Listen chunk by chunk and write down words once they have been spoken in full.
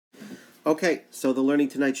Okay, so the learning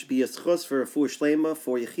tonight should be a schus for a fur shlema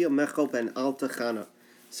for Yechiel Mechel ben Alta Chana.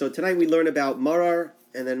 So tonight we learn about marar,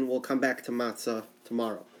 and then we'll come back to matzah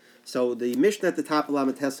tomorrow. So the Mishnah at the top of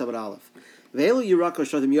Lamed Tes Amud Aleph. Ve'elu yirako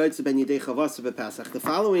shodim yoytze ben yedei chavasa bepasach. The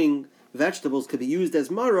following vegetables could be used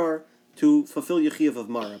as marar to fulfill Yechiel of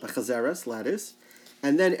marar. Chazeres, lettuce,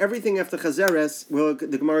 and then everything after chazeres,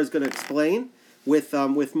 the Gemara is going to explain with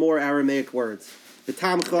more Aramaic words. The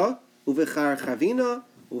tamcha uvechar chavina.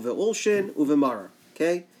 Uve ulshin, uve marar,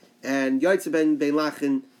 okay, and yaitze ben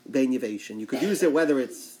lachin ben yeveshin. You could use it whether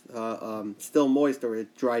it's still moist or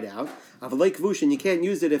it dried out. Avalei kvushin, you can't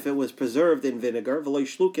use it if it was preserved in vinegar. V'loi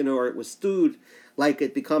shlukin, or it was stewed like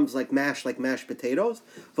it becomes like mashed potatoes.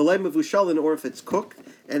 V'loi mevushalin, or if it's cooked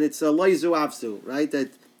and it's a loizu avzu, right?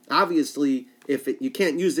 That obviously you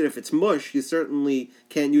can't use it if it's mush. You certainly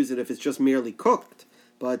can't use it if it's just merely cooked.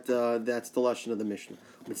 But that's the lashon of the Mishnah.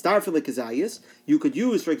 You could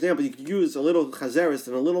use, for example, a little chazeres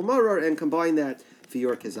and a little marar and combine that for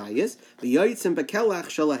your kazayas.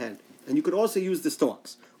 And you could also use the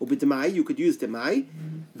stalks. You could use demai,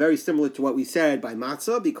 very similar to what we said by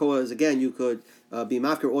matzah, because again you could be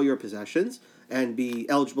mafkir all your possessions and be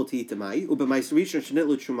eligible to eat demai.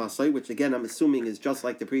 Which again I'm assuming is just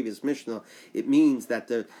like the previous Mishnah. It means that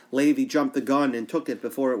the Levi jumped the gun and took it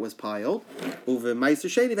before it was piled.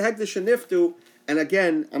 And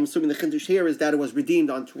again, I'm assuming the chiddush here is that it was redeemed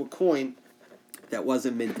onto a coin that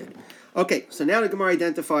wasn't minted. Okay, so now the Gemara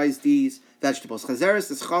identifies these vegetables. Chazeres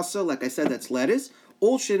is chasa, like I said, that's lettuce.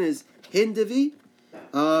 Ulshin is hindavi,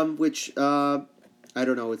 which, I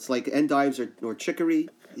don't know, it's like endives or chicory.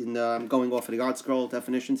 I'm going off of the Art Scroll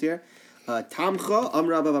definitions here. Tamcha,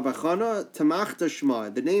 Amra Babachana, Tamachta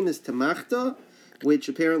Shma. The name is Tamachta, which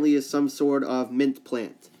apparently is some sort of mint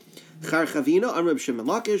plant. Charchavina, Amrab Shimon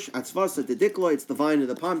Lakish, Atzvasa Dediklo, it's the vine of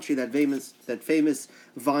the palm tree, that famous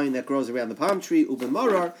vine that grows around the palm tree.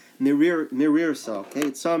 Ubamarar, Mirirsa, okay,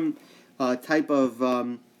 it's some type of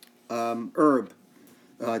herb.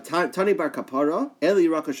 Tani bar kapara, Eli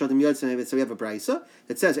Raka Shodim Yodz, so we have a brisa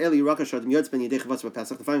that says Eli Raka Shodim Yodz ben Yedei Chavas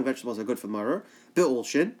b'Pesach. The following vegetables are good for marar: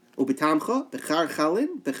 be'ulshin, u'betamcha, be'char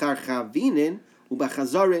chalin, be'char chavinin,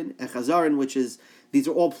 u'bechazarin, and chazarin, which is, these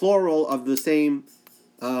are all plural of the same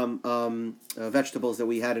vegetables that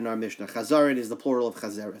we had in our Mishnah. Chazarin is the plural of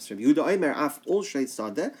chazeres. Rabbi Yehuda Omer af ulshay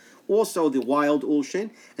sadeh, also the wild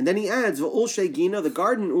ulshin, and then he adds ulshay gina, the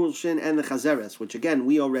garden ulshin, and the chazeres, which again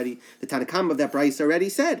the Tanakam of that brayso already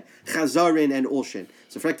said chazarin and ulshin.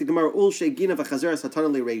 So for the Gemara ulshay gina v'chazeres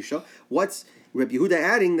hatanali reisha. What's Rabbi Yehuda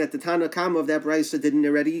adding that the Tanakam of that brayso didn't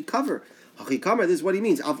already cover? This is what he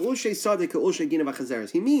means. He means that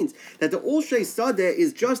the ulshay sadeh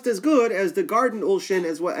is just as good as the garden ulshin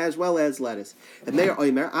as well as lettuce. And they are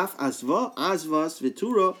oimer af asva, asvas,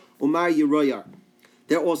 vitura, umar yiroyar.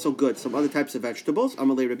 They're also good. Some other types of vegetables.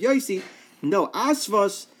 Amalei Rabbi Yosi. No,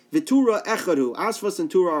 asvas, vitura, echaru. Asvas and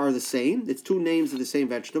tura are the same. It's two names of the same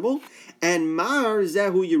vegetable. And mar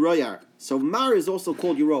zehu yiroyar. So mar is also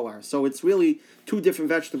called yiroyar. So it's really two different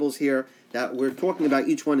vegetables here that we're talking about.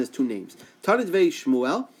 Each one is two names. Tanidvei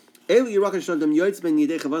Shmuel.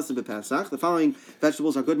 The following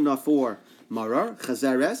vegetables are good enough for marar,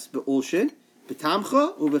 chazeres, be'ulshin,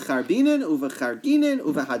 betamcha, uvecharbinin, uvecharginin,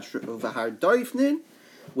 uvehardoifnin,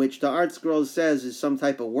 which the Art Scroll says is some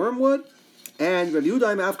type of wormwood, and Rabbi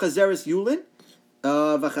Yehuda af chazeres yulin,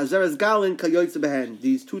 v'chazeres galin kayoytze behen.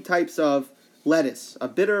 These two types of lettuce, a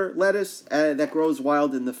bitter lettuce that grows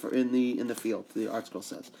wild in the field. The Art Scroll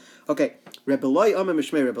says. Okay, Rebbe Loi Omer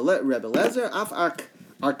Mishmei Rebbe Lezer Af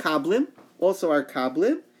Arkablim, also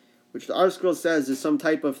Arkablim, which the Art Scroll says is some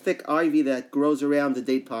type of thick ivy that grows around the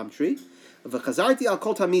date palm tree. V'chazarti al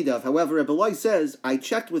kol tamidav. However, Rebbe Loi says, I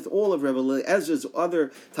checked with all of Rebbe Ezra's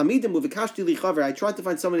other tamidim u'v'kashti li chaver. I tried to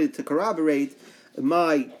find somebody to corroborate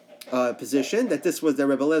my position that this was the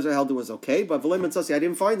Rebbe Lezer held it was okay, but I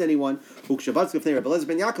didn't find anyone. When I got to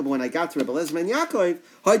Rebbe Lezer ben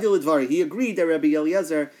Yaakov, he agreed that Rebbe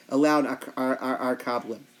Eliezer allowed our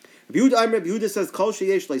kablim. Rebbe Yehuda says kol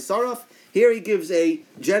sheyesh le'saraf. Here he gives a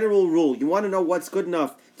general rule. You want to know what's good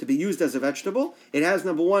enough to be used as a vegetable? It has,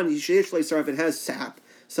 number one, sheyesh le'saraf. It has sap,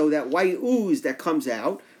 so that white ooze that comes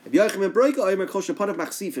out. It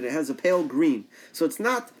has a pale green, so it's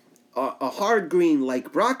not a hard green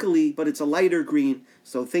like broccoli, but it's a lighter green.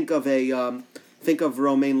 So think of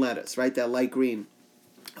romaine lettuce, right? That light green,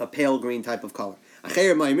 a pale green type of color. No,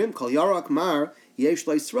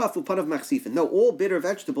 all bitter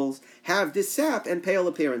vegetables have this sap and pale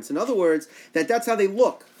appearance. In other words, that's how they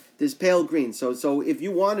look. This pale green. So if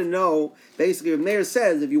you want to know, basically, Meir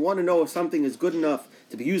says, if you want to know if something is good enough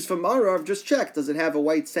to be used for Marav, just check, does it have a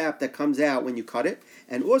white sap that comes out when you cut it?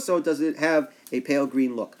 And also, does it have a pale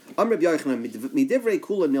green look? From all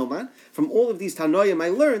of these Tanoim, I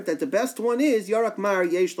learned that the best one is Yarak Mar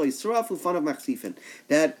Yesh Lo Yisraf Ufanav Machsifin.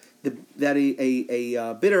 That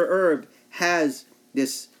a bitter herb has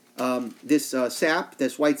this sap,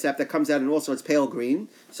 this white sap that comes out, and also it's pale green.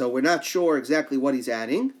 So we're not sure exactly what he's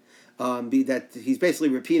adding. That he's basically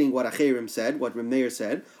repeating what Acherim said, what Reb Meir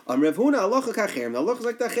said. Rav Huna halacha k'acherim. The halacha is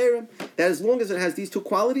like the Acherim. That as long as it has these two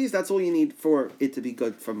qualities, that's all you need for it to be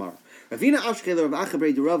good for Mar. Ravina Ashkel Rav Acha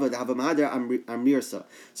Brei Rava Havamader Amirsa.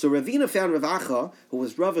 So Ravina found Rav Acha, who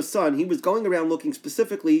was Rava's son. He was going around looking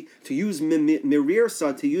specifically to use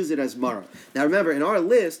Mirirsa, to use it as Mara. Now remember, in our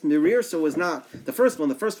list, Mirirsa was not the first one.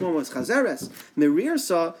 The first one was Chazeres.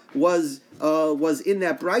 Mirirsa was in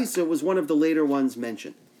that Brisa, was one of the later ones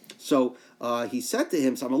mentioned. So he said to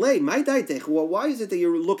him, Samalei, my daitech, well, why is it that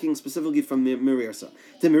you're looking specifically from Mirirsa?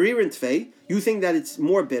 The Mirir and Tfei, you think that it's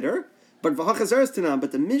more bitter, but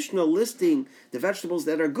the Mishnah listing the vegetables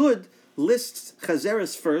that are good lists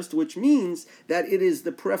Chazeres first, which means that it is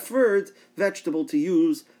the preferred vegetable to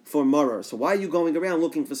use for Marar. So why are you going around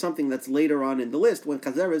looking for something that's later on in the list when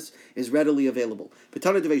Chazeres is readily available?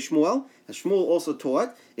 Petana Devei Shmuel, as Shmuel also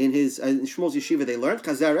taught, in Shmuel's yeshiva they learned,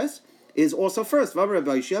 Chazeres is also first. The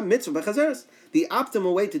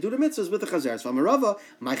optimal way to do the mitzvah is with the chazeres.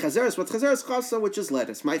 My chazeres, what chazeres chasa, which is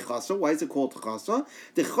lettuce. My chasa, why is it called chasa?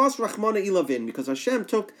 The chas rachmana ilavin, because Hashem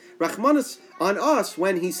took rachmanas on us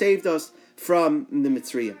when He saved us from the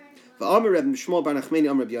Mitzrayim. Why the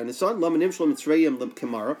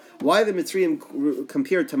Mitzrayim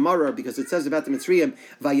compared to Maror? Because it says about the Mitzrayim,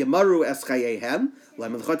 Vayamaru es chayehem.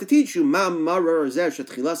 To teach you,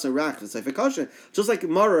 just like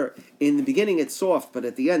Maror, in the beginning it's soft, but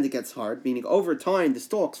at the end it gets hard, meaning over time the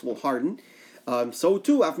stalks will harden. So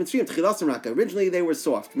too, originally they were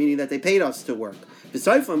soft, meaning that they paid us to work.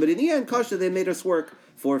 But in the end, kasha, they made us work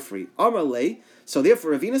for free. So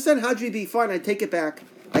therefore, Ravina said, Hadri be fine, I take it back.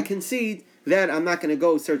 I concede that I'm not going to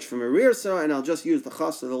go search for Mirirsa, and I'll just use the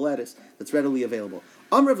chas or the lettuce that's readily available.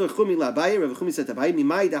 How do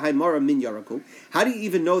you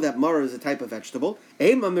even know that mara is a type of vegetable?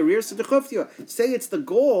 Say it's the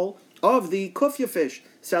gall of the kufya fish.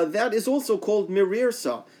 So that is also called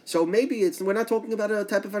mirirsa. So maybe we're not talking about a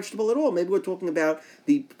type of vegetable at all. Maybe we're talking about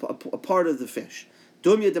a part of the fish.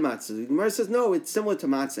 Dumya de matzah. The Gemara says no, it's similar to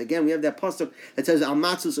matzah. Again, we have that pasuk that says al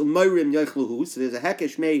matzahs umayrim yochluhu. So there's a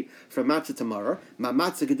hekesh made from matzah to maror.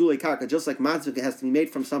 Matzah gedulei karka, just like matzah has to be made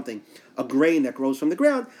from something, a grain that grows from the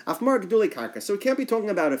ground. Afmar gedulei karka. So it can't be talking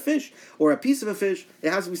about a fish or a piece of a fish. It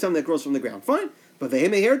has to be something that grows from the ground. Fine. But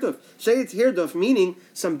veheme herduf. Say it's herduf, meaning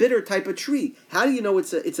some bitter type of tree. How do you know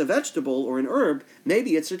it's a vegetable or an herb?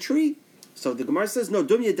 Maybe it's a tree. So the Gemara says, no,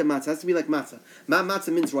 dumya de matzah has to be like matzah.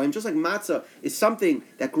 Matzah means roim. Just like matzah is something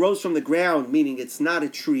that grows from the ground, meaning it's not a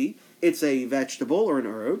tree, it's a vegetable or an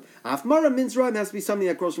herb. Afmara means roim has to be something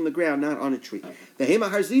that grows from the ground, not on a tree. The hema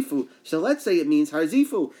harzifu. So let's say it means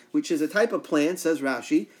harzifu, which is a type of plant, says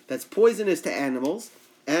Rashi, that's poisonous to animals,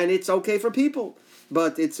 and it's okay for people,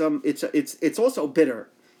 but it's also bitter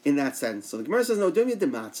in that sense. So the Gemara says, no, dumya de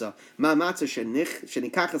matzah. Ma matzah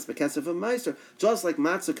shenikachas bekesef of meiser. Just like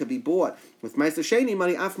matzah could be bought with meiser sheni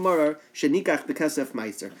money, af marar shenikach bekesef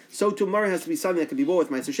meiser. So too, marar has to be something that can be bought with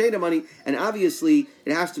meiser sheni money, and obviously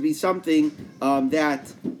it has to be something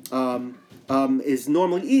that is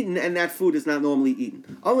normally eaten, and that food is not normally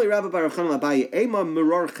eaten. Only Rabbi Baruch Hanal Abaye, ema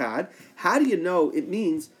miror chad. How do you know it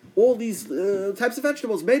means all these types of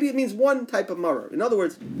vegetables? Maybe it means one type of marar. In other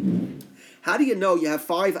words, how do you know you have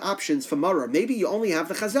 5 options for Maror? Maybe you only have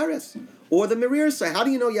the Chazeres or the Mirirsa. How do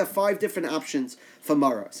you know you have 5 different options for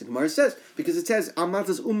Maror? So Gemara says, because it says,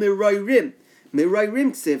 Amatas u'mirayrim.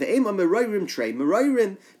 Mirayrim ksiv, ema mirayrim trey.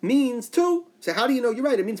 Mirayrim means 2. So how do you know? You're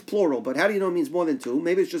right, it means plural, but how do you know it means more than 2?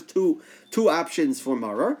 Maybe it's just two options for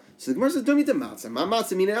Maror. So the Gemara says, don't eat the matzah. Ma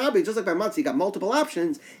matzah meaning harbe. Just like by matzah, you got multiple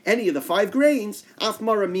options. Any of the 5 grains, af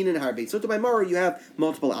Maror meaning harbe. So to by Maror, you have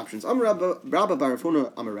multiple options. The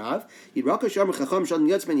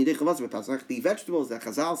vegetables that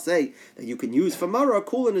Chazal say that you can use for Maror,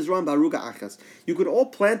 kulin is run baruga achas. You could all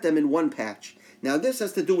plant them in one patch. Now this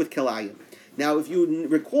has to do with kilayim. Now, if you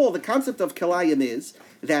recall, the concept of kilayim is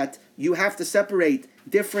that you have to separate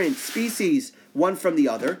different species one from the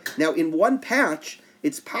other. Now, in one patch,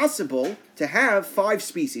 it's possible to have 5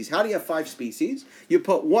 species. How do you have 5 species? You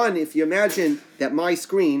put one, if you imagine that my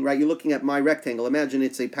screen, right, you're looking at my rectangle, imagine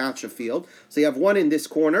it's a patch of field. So you have one in this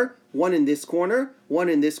corner, one in this corner, one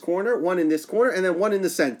in this corner, one in this corner, and then one in the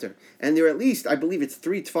center. And there are at least, I believe it's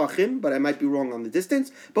 3 tfachim, but I might be wrong on the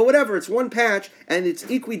distance. But whatever, it's one patch, and it's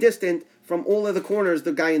equidistant from all of the corners,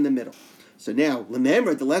 the guy in the middle. So now,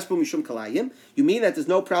 remember the lesbu mishum kalayim. You mean that there's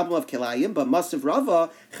no problem of kalayim, but massive rava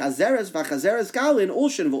chazeres v'chazeres galin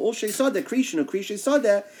ulshin v'ulshay sada krishin ukrishay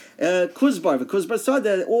sada kuzbar v'kuzbar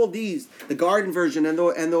sada. All these, the garden version and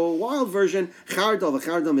the wild version, chardal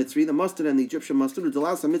v'chardal mitzri, the mustard and the Egyptian mustard,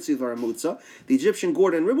 udalasa mitzri v'ramutza, the Egyptian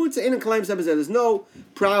gourd and ramutza. In kalayim sabazeh, there's no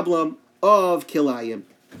problem of kalayim.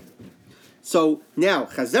 So now,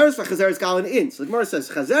 chazeres v'chazeres galin in. So the Gemara says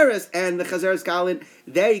chazeres and the chazeres galin,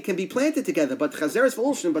 they can be planted together, but chazeres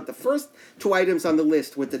v'ulshin, but the first two items on the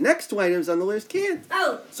list with the next two items on the list can't.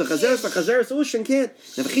 Oh. So chazeres v'chazeres ulshin can't.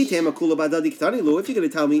 If you're going to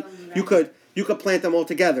tell me you could plant them all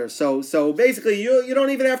together. So basically you don't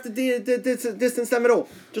even have to distance them at all.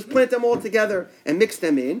 Just plant them all together and mix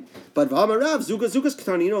them in. But v'amarav zugas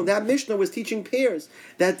ketani, that Mishnah was teaching pairs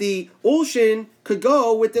that the ulshin could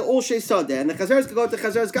go with the ulshay sadeh and the chazeres could go with the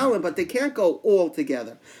chazeres galin, but they can't go all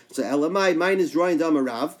together. So elamai, mine is drawing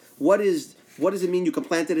damarav. What does it mean you can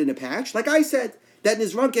plant it in a patch? Like I said, that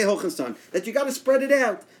nizran kehochasan, that you got to spread it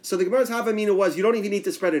out. So the Gemara's havamina was you don't even need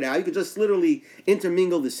to spread it out. You could just literally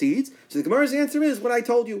intermingle the seeds. So the Gemara's answer is what I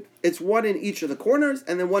told you. It's one in each of the corners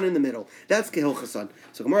and then one in the middle. That's kehochasan.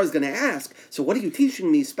 So Gemara's going to ask, so what are you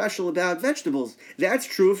teaching me special about vegetables? That's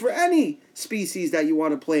true for any species that you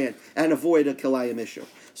want to plant and avoid a kilayim issue.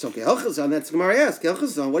 So Kehochazon, that's Gemara asks.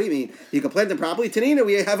 Kehochazon, what do you mean? You can plant them properly. Tanina,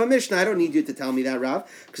 we have a Mishnah. I don't need you to tell me that, Rav.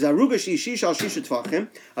 Because Aruga Shishish al Shisha Tvachim,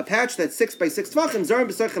 a patch that's 6 by 6 Tvachim, Zarim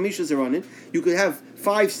B'Sar Chamisha Zeranin. You could have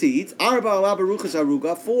 5 seeds. Arba Ala Baruchas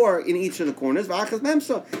Aruga, 4 in each of the corners. V'Achaz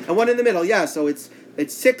Memsa, and 1 in the middle. Yeah, so it's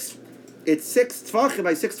 6 Tvachim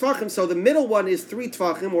by 6 Tvachim. So the middle one is 3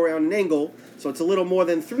 Tvachim, or on an angle. So it's a little more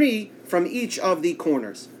than 3 from each of the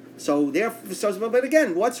corners. So but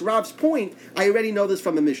again, what's Rav's point? I already know this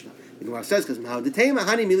from the Mishnah. The Gemara says, because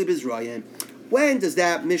when does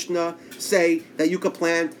that Mishnah say that you could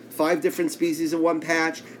plant 5 different species in one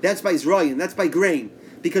patch? That's by Zrayim, that's by grain.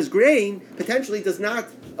 Because grain potentially does not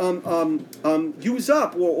use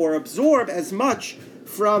up or absorb as much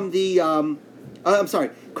from the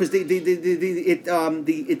because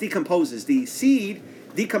it decomposes. The seed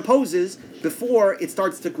decomposes before it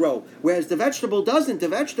starts to grow, whereas the vegetable doesn't. The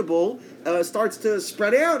vegetable starts to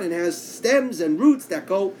spread out and has stems and roots that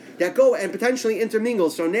go and potentially intermingle.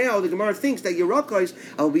 So now the Gemara thinks that Yerakos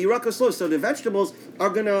will be Yerakos low. So the vegetables are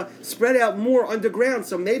going to spread out more underground.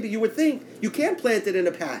 So maybe you would think you can't plant it in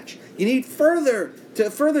a patch. You need further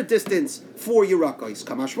distance for Yerakos.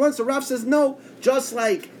 Kamashwan. So Rav says no. Just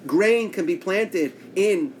like grain can be planted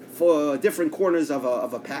in for different corners of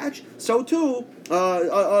a patch, so too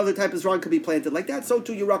other types of zron could be planted like that. So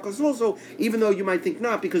too Yerakos also, even though you might think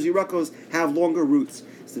not, because Yerakos have longer roots.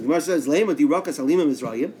 So the Gemara says, "Lema Yerakos Halimim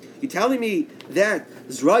Zrayim." You're telling me that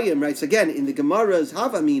Zrayim, right? So again, in the Gemara's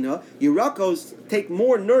Havamina, Yerakos take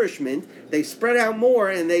more nourishment. They spread out more,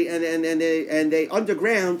 and they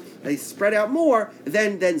underground. They spread out more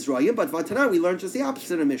than Zrayim. But Vatanan, we learned just the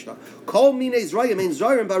opposite in Mishnah. Kol mine Zrayim and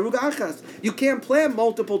Zrayim baruga achas. You can't plant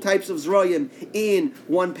multiple types of Zrayim in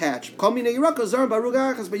one patch. Kol mine Yerakos Zrayim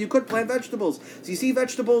baruga achas, but you could plant vegetables. So you see,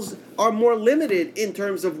 vegetables are more limited in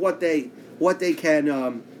terms of what they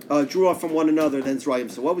can draw from one another than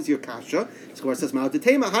Zrayim. So what was your kasha? So it says,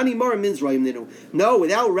 no,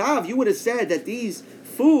 without Rav, you would have said that these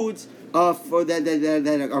foods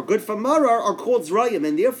that are good for Marar are called Zrayim,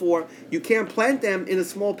 and therefore you can't plant them in a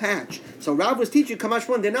small patch. So Rav was teaching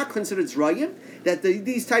Kamashwan, they're not considered Zrayim, that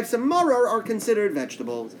these types of Marar are considered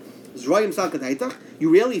vegetables. Zrayim Sakataitach. You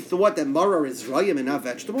really thought that Marar is Zrayim and not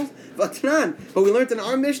vegetables? But we learned in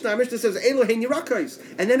our Mishnah says Elohein Yerakos,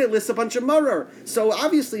 and then it lists a bunch of Marar. So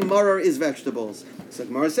obviously Marar is vegetables. So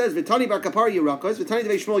Gemara says Vitani Bar Kapar Yerakos, Vitani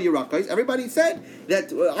Devei Shmuel Yerakos. Everybody said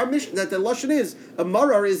that our Mishnah, that the lashon is a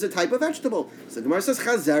Marar is a type of vegetable. So Gemara says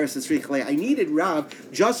Chazaris is Richlei. I needed Rav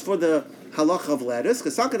just for the halacha of lettuce,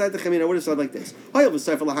 because I would have said like this: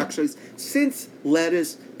 since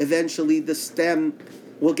lettuce eventually the stem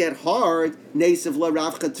will get hard, neisiv la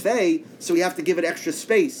rav chatvei, so you have to give it extra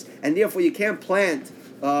space, and therefore you can't plant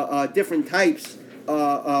different types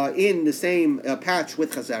in the same patch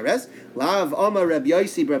with chazares. Lav Amar Reb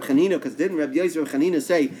Yosi Reb Chanina, because didn't Reb Yosi Reb Chanina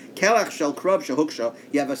say kelach shel krov shehuksha?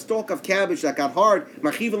 You have a stalk of cabbage that got hard,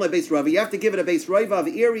 marchivin lebeis ravi. You have to give it a base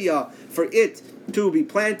roivav area for it to be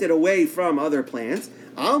planted away from other plants.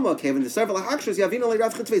 Alma Kevin the several hakshas yavina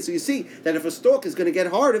rav chatvei. So you see that if a stalk is going to get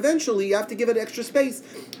hard, eventually you have to give it extra space.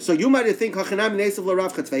 So you might think hachanam neisiv la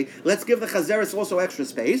rav chatvei. Let's give the chazeres also extra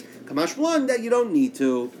space. Kamash one that you don't need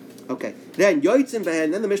to. Okay. Then yoitzim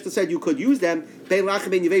behen. Then the Mishnah said you could use them bein lachem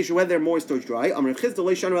bein yevesha whether they're moist or dry.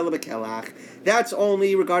 That's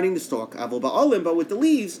only regarding the stalk. But with the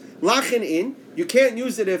leaves, lachin in. You can't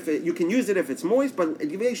use it if you can use it if it's moist, but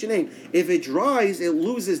yevesha in. If it dries, it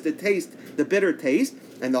loses the taste, the bitter taste.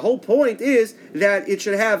 And the whole point is that it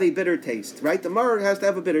should have a bitter taste, right? The maror has to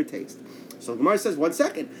have a bitter taste. So the Gemara says, 1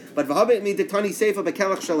 second. But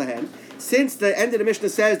since the end of the Mishnah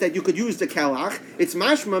says that you could use the kalach, it's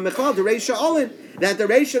mashma mechal the reisha olin, that the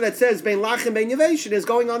reisha that says bein lachem bein yeveshin is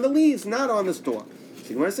going on the leaves, not on the stalk. So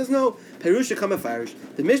the Gemara says, no. Perusha kamafarish.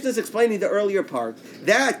 The Mishnah is explaining the earlier part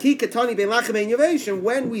that ki katani bein lachem bein yeveshin.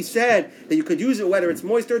 When we said that you could use it whether it's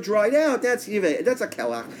moist or dried out, that's a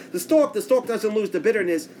kalach. The stalk doesn't lose the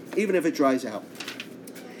bitterness even if it dries out.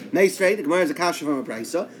 Meisrei, the Gemara is a kasha from a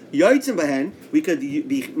brisa. Yoitzim behen, we could be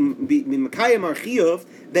Mekayim or Chiyuv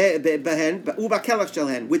behen ubakelach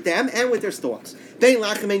shalhen with them and with their stalks. Bein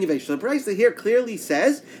lachem bein yeveshin. The brisa here clearly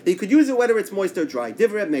says that you could use it whether it's moist or dry.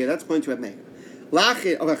 Divrei Reb Meir, that's going to Reb Meir.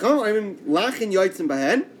 Lachin yoitzim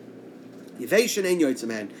behen, yeveshin ein yoitzim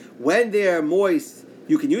behen. When they're moist,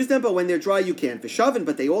 you can use them, but when they're dry, you can't. V'shavin,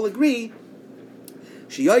 but they all agree.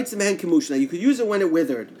 She yoitzim behen kemushna. You could use it when it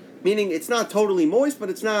withered. Meaning it's not totally moist, but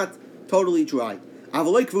it's not totally dry.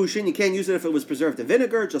 Avaloi kvushin, you can't use it if it was preserved in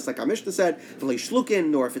vinegar, just like our Mishnah said. V'loi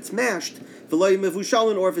shlukin, or if it's mashed. V'loi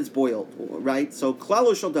mevushalin, or if it's boiled. Right? So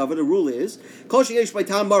klalo shel davar, the rule is, kol sheyesh by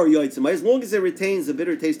tam mar yoitzim. As long as it retains the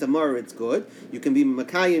bitter taste of mar, it's good. You can be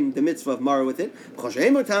makayim the mitzvah of mar with it. Kol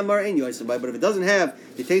sheyesh tam mar ein yoitzim. But if it doesn't have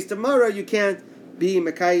the taste of mar, you can't be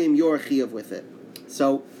makayim your chiyuv with it.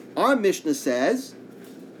 So our Mishnah says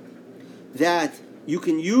that you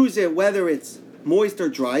can use it whether it's moist or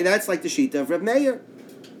dry. That's like the shita of Reb Meir.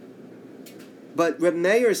 But Reb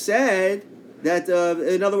Meir said that,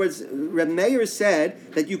 in other words, Reb Meir said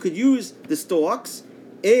that you could use the stalks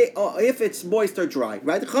if it's moist or dry.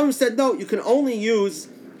 Right? The Chacham said no. You can only use.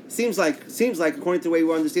 Seems like according to the way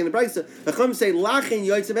we understand the brisa, the Chacham say lachin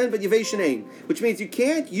yoitzim ben but yeveshin ein, which means you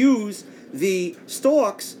can't use the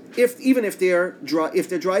stalks even if they're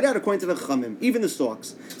dried out according to the Chachamim, even the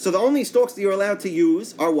stalks. So the only stalks that you're allowed to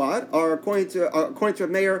use are what? Are according to Reb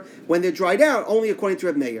Meir when they're dried out, only according to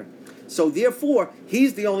Reb Meir. So therefore,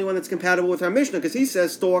 he's the only one that's compatible with our Mishnah because he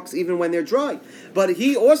says stalks even when they're dry. But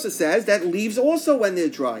he also says that leaves also when they're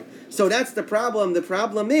dry. So that's the problem. The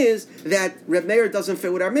problem is that Reb Meir doesn't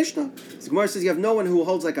fit with our Mishnah. So Gemara says you have no one who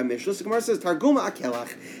holds like a Mishnah. So Gemara says Targuma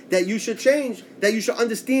Akelach, that you should change, that you should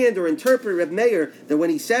understand or interpret Reb Meir that when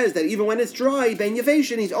he says that even when it's dry, ben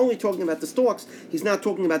yeveshin, he's only talking about the stalks. He's not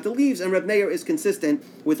talking about the leaves. And Reb Meir is consistent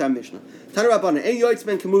with our Mishnah. Tana Rabbanan, ein yoitz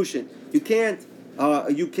ben kemushin. You can't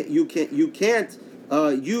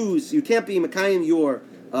be makayim your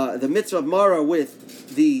the mitzvah of mara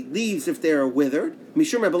with the leaves if they're withered.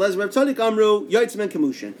 Mishum Rebbe Lezer Reb Tzadik Amru yoitz ben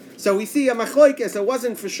kemushin. So we see a machloikes. It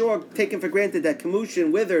wasn't for sure taken for granted that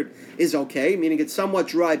kemushin withered is okay, meaning it's somewhat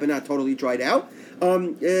dry but not totally dried out.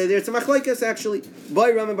 There's a machloikes actually.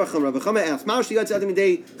 By Rambam Bacham asked, "Ma'ash yotz adam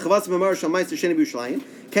midei chavas b'mar shal ma'aser sheni b'Yerushalayim."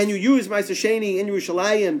 Can you use ma'aser sheni in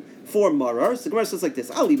Yerushalayim for marar? So the Gemara says like this.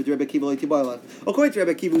 I'll leave it to Rebbe Kiva. According to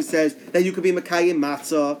Rebbe Kiva, who says that you could be makayim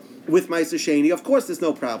matzah with ma'aser sheni, of course there's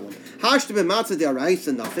no problem. Hashta b'matzah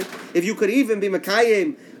de'araisa nothing. If you could even be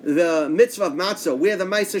makayim the mitzvah of matzah, where the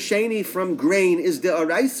ma'aser sheni from grain is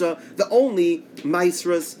de'araisa, the only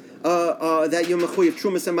ma'asras that you're mechuyev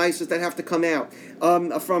trumas and ma'asras that have to come out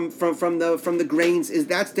from the grains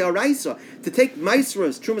that's de'araisa. To take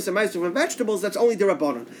ma'asras, trumas and ma'asras from vegetables, that's only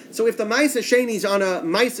derabbanan. So if the ma'aser sheni is on a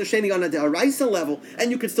ma'aser sheni on a de'araisa level,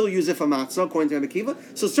 and you could still use it for matzah, according to Rebbe Kiva,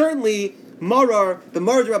 so certainly marar, the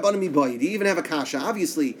marar derabbanan mibayid, you even have a kasha.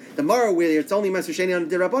 Obviously, the marar where it's only ma'aser sheni on a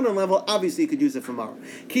derabbanan level, obviously you could use it for marar.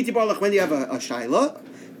 Kiti barlach, when you have a shayla,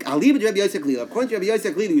 I'll leave it to Rabbi Yosef Glila. According to Rabbi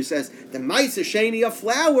Yosef Glila, who says the ma'aser sheni of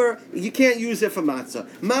flour, you can't use it for matzah.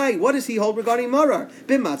 What does he hold regarding marar?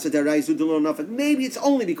 Bin matzah deraisu delo nafik. Maybe it's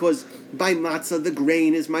only because by matzah the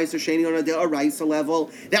grain is ma'aser sheni on a deraisa level.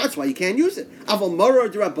 That's why you can't use it. Aval marar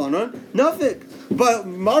derabbanan nafik. But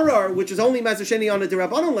marar, which is only ma'aser sheni on a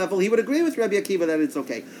derabbanan level, he would agree with Rabbi Akiva that it's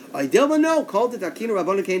okay. I don't know. Called it akinu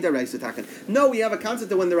rabbanan came deraisa takan. No, we have a concept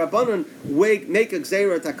that when the rabbanan make a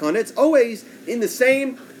gzeira takan, it's always in the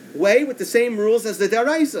same way with the same rules as the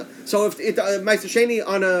deraisa. So if ma'aser sheni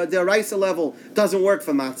on a deraisa level doesn't work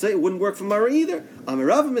for matzah, it wouldn't work for marar either.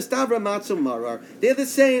 Amarav mistavra matzah marar. They're the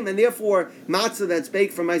same, and therefore matzah that's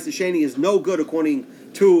baked from ma'aser sheni is no good according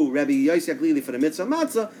to Rabbi Yosef Glili for the mitzvah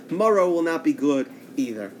matzah. Marar will not be good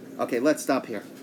either. Okay, let's stop here.